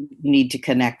does. You need to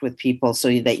connect with people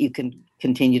so that you can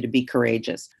continue to be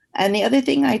courageous. And the other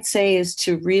thing I'd say is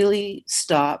to really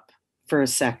stop for a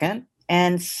second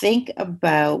and think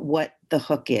about what the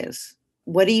hook is.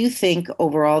 What do you think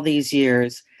over all these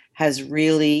years has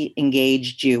really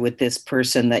engaged you with this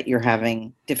person that you're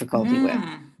having difficulty with?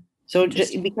 So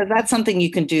because that's something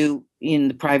you can do in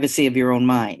the privacy of your own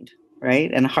mind, right?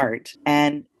 And heart.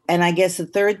 And I guess the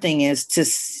third thing is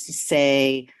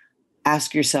to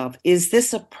ask yourself, is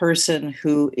this a person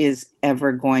who is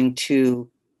ever going to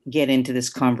get into this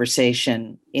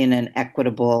conversation in an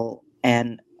equitable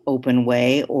and open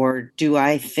way? Or do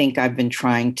I think I've been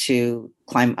trying to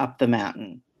climb up the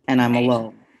mountain and I'm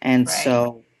alone? And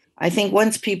so I think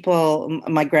once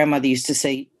my grandmother used to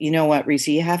say, you know what, Reese,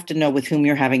 you have to know with whom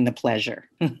you're having the pleasure.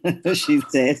 She'd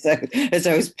say, as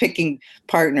I was picking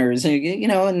partners,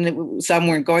 and some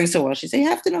weren't going so well, she'd say, you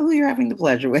have to know who you're having the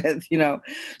pleasure with,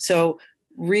 So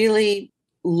really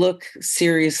look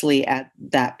seriously at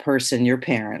that person, your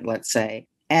parent, let's say,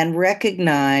 and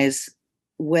recognize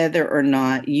whether or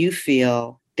not you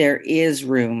feel there is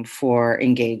room for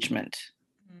engagement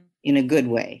in a good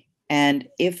way. And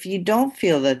if you don't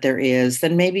feel that there is,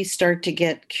 then maybe start to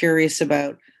get curious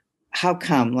about how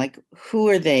come, like, who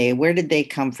are they? Where did they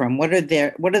come from? What are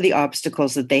the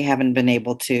obstacles that they haven't been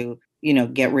able to,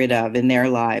 get rid of in their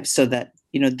lives so that,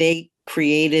 they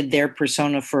created their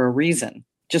persona for a reason,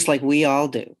 just like we all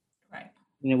do. Right.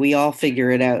 We all figure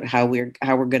it out how we're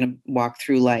going to walk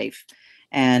through life.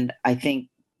 And I think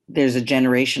there's a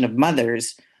generation of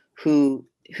mothers who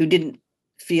didn't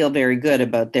feel very good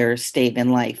about their state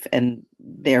in life and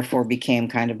therefore became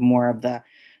kind of more of the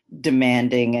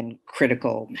demanding and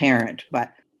critical parent.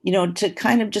 But, to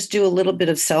kind of just do a little bit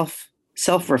of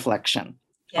self-reflection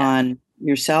on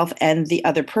yourself and the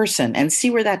other person and see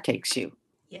where that takes you.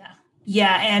 Yeah.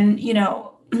 Yeah. And,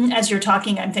 as you're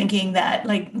talking, I'm thinking that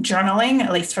like journaling,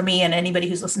 at least for me and anybody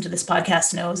who's listened to this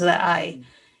podcast knows that I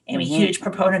am a huge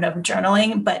proponent of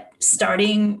journaling, but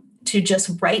starting to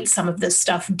just write some of this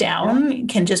stuff down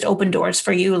can just open doors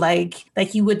for you. Like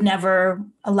you would never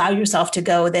allow yourself to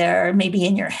go there, maybe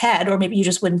in your head, or maybe you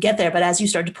just wouldn't get there. But as you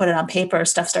start to put it on paper,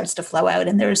 stuff starts to flow out.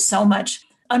 And there's so much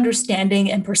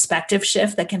understanding and perspective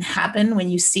shift that can happen when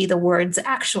you see the words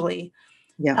actually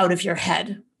out of your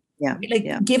head.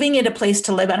 Giving it a place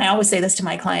to live. And I always say this to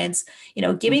my clients,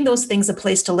 giving those things a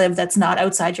place to live that's not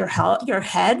outside your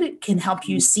head can help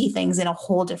you see things in a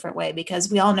whole different way.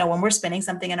 Because we all know when we're spinning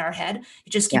something in our head,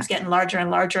 it just keeps getting larger and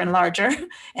larger and larger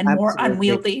and more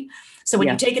unwieldy. So when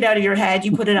you take it out of your head,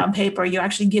 you put it on paper, you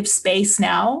actually give space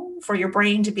now for your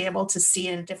brain to be able to see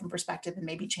it in a different perspective and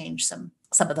maybe change some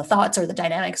of the thoughts or the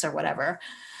dynamics or whatever.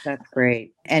 That's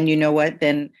great. And you know what?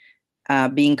 Then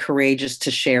being courageous to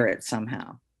share it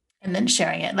somehow. And then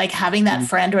sharing it, like having that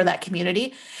friend or that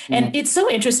community. And it's so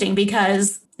interesting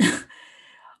because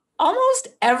almost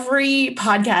every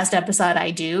podcast episode I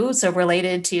do, so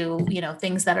related to,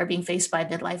 things that are being faced by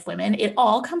midlife women, it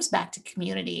all comes back to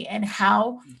community and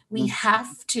how we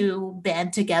have to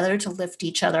band together to lift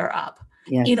each other up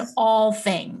in all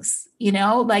things,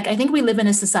 like I think we live in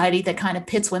a society that kind of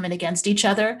pits women against each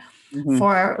other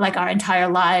for like our entire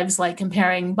lives, like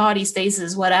comparing bodies,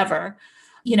 faces, whatever.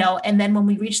 And then when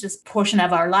we reach this portion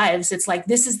of our lives, it's like,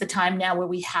 this is the time now where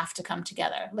we have to come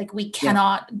together. Like we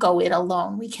cannot go it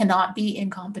alone. We cannot be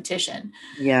in competition.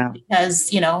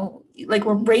 Because, like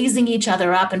we're raising each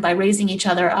other up. And by raising each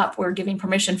other up, we're giving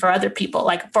permission for other people,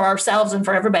 like for ourselves and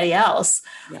for everybody else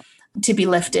to be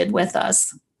lifted with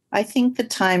us. I think the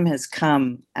time has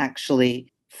come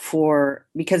actually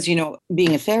because,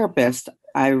 being a therapist,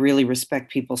 I really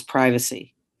respect people's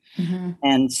privacy.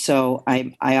 And so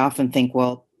I often think,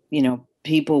 well,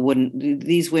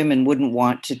 these women wouldn't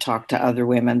want to talk to other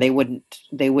women. They wouldn't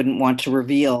want to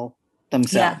reveal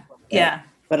themselves. Yeah.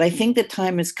 But I think the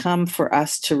time has come for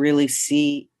us to really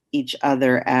see each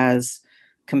other as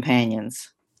companions.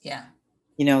 Yeah.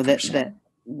 That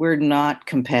we're not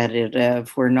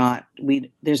competitive.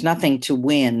 There's nothing to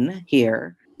win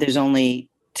here. There's only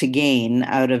to gain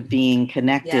out of being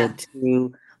connected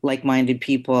to like-minded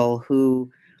people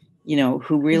who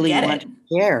really want to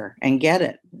share and get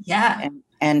it. Yeah.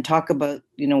 And talk about,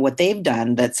 what they've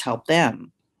done that's helped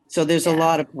them. So there's a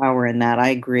lot of power in that. I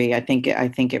agree. I think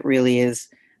it really is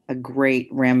a great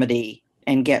remedy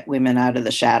and get women out of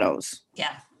the shadows.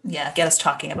 Yeah. Yeah. Get us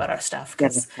talking about our stuff.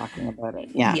 Get us talking about it.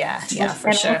 Yeah. Yeah,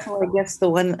 for sure. Also, I guess the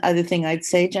one other thing I'd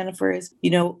say, Jennifer, is,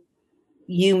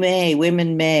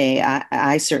 women may,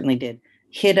 I certainly did,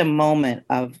 hit a moment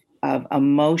of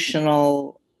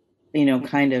emotional,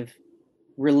 kind of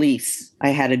release. I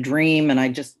had a dream and I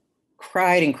just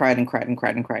cried and cried and cried and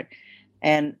cried and cried.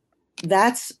 And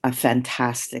that's a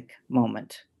fantastic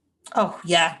moment. Oh,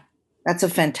 yeah. That's a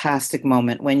fantastic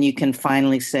moment when you can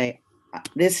finally say,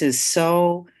 this is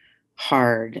so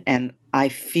hard and I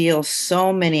feel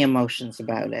so many emotions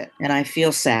about it. And I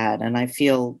feel sad and I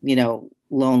feel,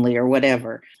 lonely or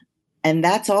whatever. And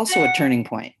that's also a turning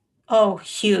point. Oh,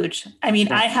 huge. I mean,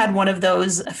 I had one of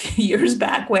those a few years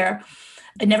back where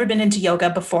I'd never been into yoga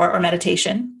before or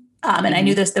meditation. And I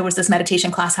knew there was this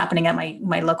meditation class happening at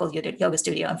my local yoga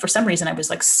studio. And for some reason, I was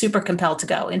like super compelled to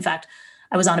go. In fact,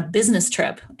 I was on a business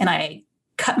trip and I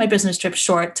cut my business trip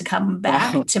short to come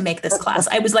back to make this class.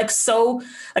 I was like,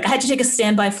 I had to take a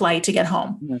standby flight to get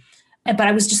home. But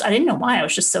I didn't know why. I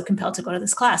was just so compelled to go to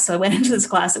this class. So I went into this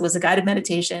class. It was a guided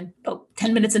meditation. About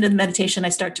 10 minutes into the meditation, I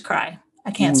start to cry. I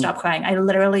can't stop crying. I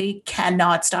literally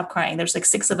cannot stop crying. There's like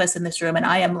 6 of us in this room and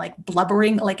I am like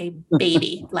blubbering like a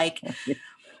baby.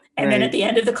 And then at the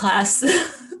end of the class,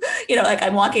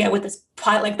 I'm walking out with this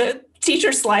pile, like the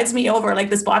teacher slides me over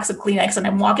like this box of Kleenex and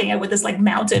I'm walking out with this like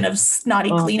mountain of snotty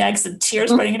Kleenex and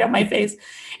tears running down my face.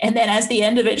 And then as the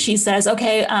end of it, she says,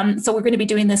 okay, so we're going to be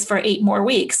doing this for 8 more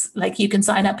weeks. Like you can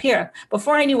sign up here.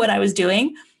 Before I knew what I was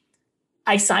doing,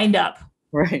 I signed up.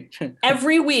 Right.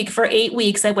 Every week for 8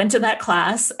 weeks, I went to that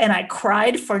class and I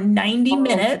cried for 90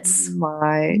 minutes.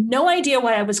 No idea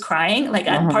why I was crying. Like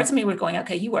parts of me were going,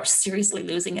 okay, you are seriously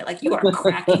losing it. Like you are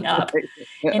cracking up.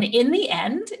 And in the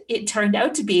end, it turned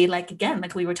out to be like, again,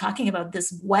 like we were talking about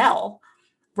this well,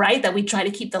 right? That we try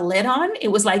to keep the lid on.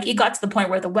 It was like, it got to the point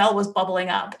where the well was bubbling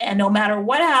up and no matter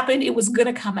what happened, it was going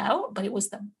to come out, but it was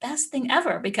the best thing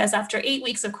ever because after 8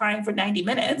 weeks of crying for 90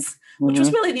 minutes, which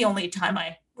was really the only time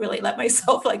I really let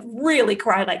myself like really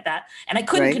cry like that. And I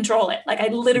couldn't control it. Like I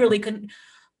literally couldn't,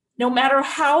 no matter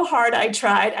how hard I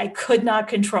tried, I could not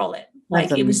control it.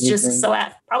 Like it was just so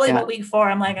at probably about week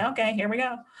 4, I'm like, okay, here we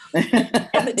go.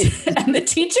 and the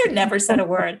teacher never said a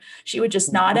word. She would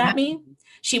just nod at me.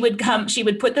 she would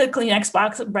put the Kleenex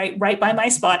box right by my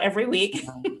spot every week.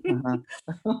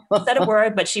 Said a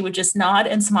word, but she would just nod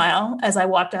and smile as I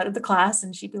walked out of the class,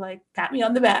 and she'd be like, pat me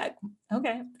on the back.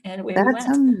 Okay. And away we went.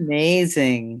 That's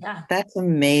amazing. Yeah. That's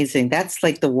amazing. That's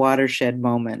like the watershed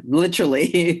moment,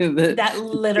 literally. That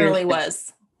literally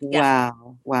was. Yeah.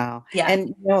 Wow. Yeah.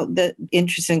 And the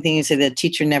interesting thing you say, that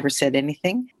teacher never said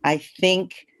anything. I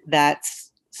think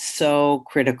that's so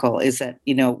critical, is that,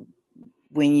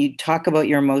 when you talk about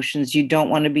your emotions, you don't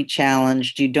want to be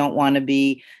challenged. You don't want to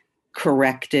be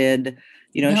corrected.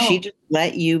 No. She just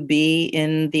let you be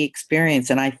in the experience.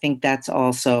 And I think that's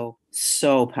also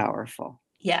so powerful.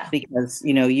 Yeah. Because,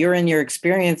 you're in your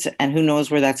experience, and who knows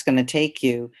where that's going to take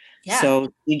you. Yeah.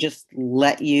 So he just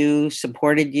let you,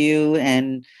 supported you,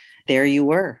 and there you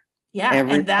were. Yeah.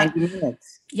 Every 90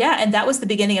 minutes. Yeah. And that was the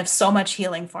beginning of so much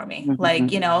healing for me. Mm-hmm.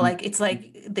 Like, like it's like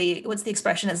what's the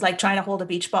expression? It's like trying to hold a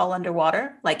beach ball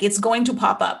underwater. Like it's going to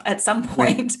pop up at some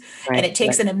point, right. And it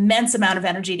takes an immense amount of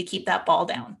energy to keep that ball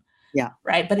down. Yeah.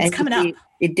 Right. But it's coming up.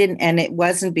 It didn't. And it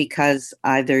wasn't because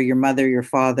either your mother, your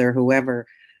father, whoever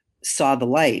saw the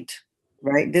light,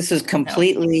 right? This was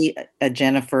completely a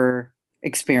Jennifer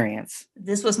experience.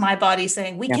 This was my body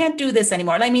saying, we can't do this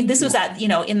anymore. And I mean, this was at,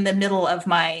 in the middle of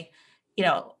my,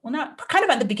 well, not kind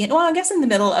of at the beginning. Well, I guess in the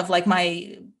middle of like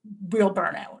my real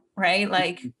burnout, right?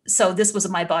 Like, so this was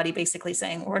my body basically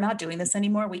saying, we're not doing this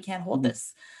anymore. We can't hold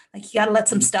this. Like, you got to let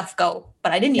some stuff go.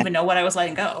 But I didn't even know what I was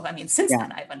letting go. I mean, since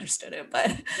then I've understood it,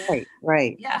 but.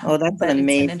 Right. Yeah. Oh, that's an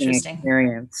amazing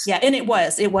experience. Yeah. And it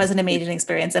was an amazing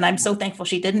experience. And I'm so thankful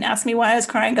she didn't ask me why I was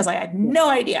crying, because I had no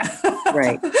idea.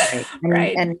 Right.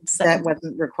 And so, that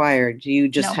wasn't required. You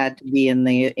just had to be in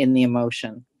the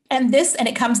emotion. And this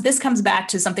comes back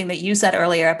to something that you said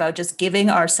earlier about just giving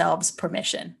ourselves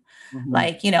permission. Mm-hmm.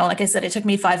 Like, like I said, it took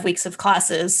me 5 weeks of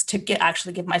classes to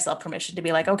actually give myself permission to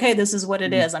be like, okay, this is what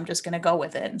it is. I'm just going to go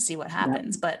with it and see what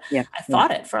happens. But I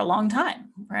fought it for a long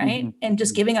time. Right. Mm-hmm. And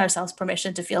just giving ourselves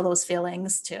permission to feel those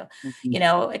feelings, to,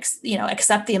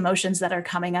 accept the emotions that are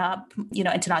coming up,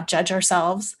 and to not judge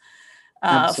ourselves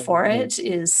for it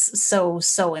is so,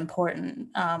 so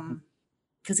important.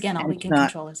 Because again, all we can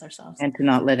control is ourselves. And to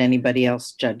not let anybody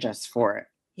else judge us for it.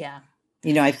 Yeah.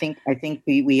 I think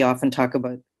we often talk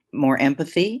about more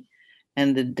empathy,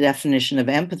 and the definition of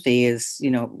empathy is,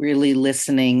 really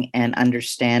listening and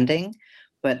understanding.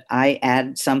 But I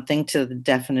add something to the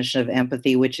definition of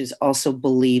empathy, which is also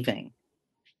believing.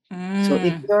 So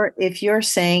if you're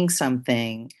saying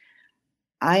something,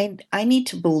 I need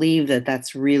to believe that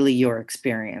that's really your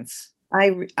experience.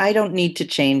 I don't need to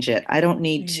change it. I don't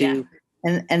need to.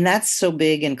 And that's so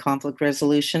big in conflict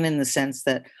resolution, in the sense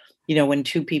that, when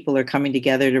two people are coming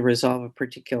together to resolve a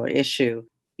particular issue,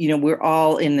 we're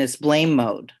all in this blame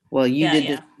mode. Well, you did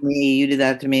this to me, you did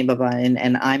that to me, blah, blah,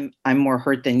 and I'm more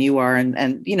hurt than you are.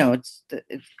 And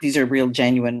these are real,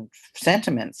 genuine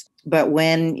sentiments. But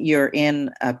when you're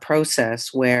in a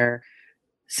process where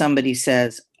somebody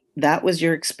says, that was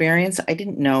your experience, I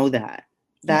didn't know that.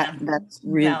 That's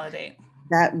really, validate.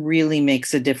 That really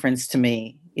makes a difference to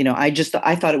me. I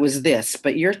thought it was this,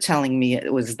 but you're telling me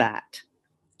it was that.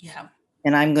 Yeah.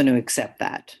 And I'm going to accept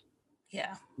that.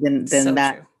 Yeah. Then so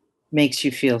that true. Makes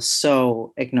you feel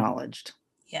so acknowledged.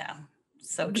 Yeah.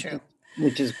 So true.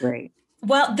 Which is great.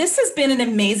 Well, this has been an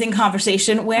amazing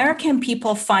conversation. Where can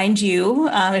people find you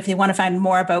if they want to find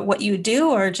more about what you do,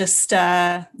 or just,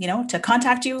 to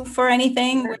contact you for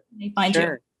anything? Where can they find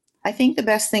you? I think the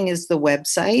best thing is the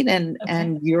website,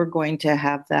 and you're going to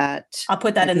have that. I'll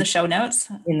put that in the show notes.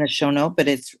 In the show note, but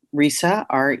it's Resa,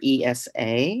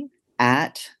 RESA,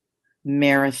 at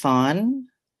Marathon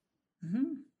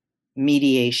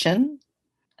Mediation.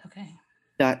 Okay.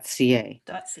 .ca.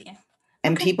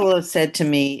 And okay. People have said to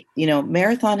me,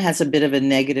 marathon has a bit of a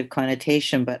negative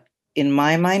connotation, but in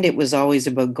my mind, it was always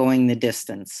about going the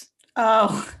distance.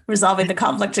 Oh, resolving the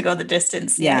conflict to go the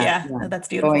distance. Yeah. Oh, that's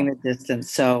beautiful. Going the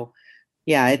distance. So,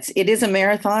 it is a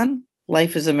marathon.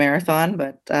 Life is a marathon,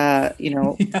 but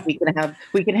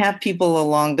we can have people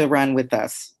along the run with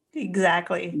us.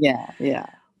 Exactly. Yeah.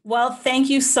 Well, thank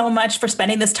you so much for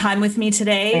spending this time with me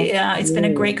today. It's been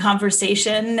a great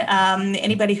conversation.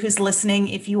 Anybody who's listening,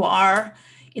 if you are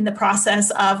in the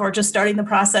process of, or just starting the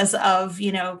process of,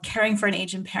 caring for an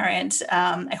aging parent,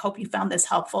 I hope you found this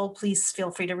helpful. Please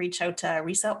feel free to reach out to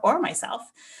Resa or myself.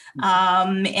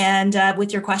 And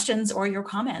with your questions or your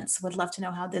comments, would love to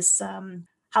know how this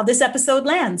episode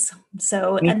lands.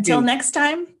 So until next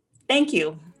time, thank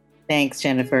you. Thanks,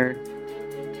 Jennifer.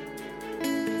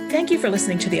 Thank you for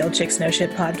listening to the Old Chicks No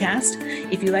Shit podcast.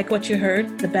 If you like what you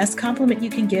heard, the best compliment you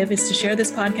can give is to share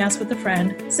this podcast with a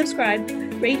friend, subscribe,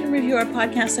 rate and review our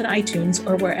podcast on iTunes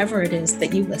or wherever it is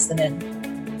that you listen in.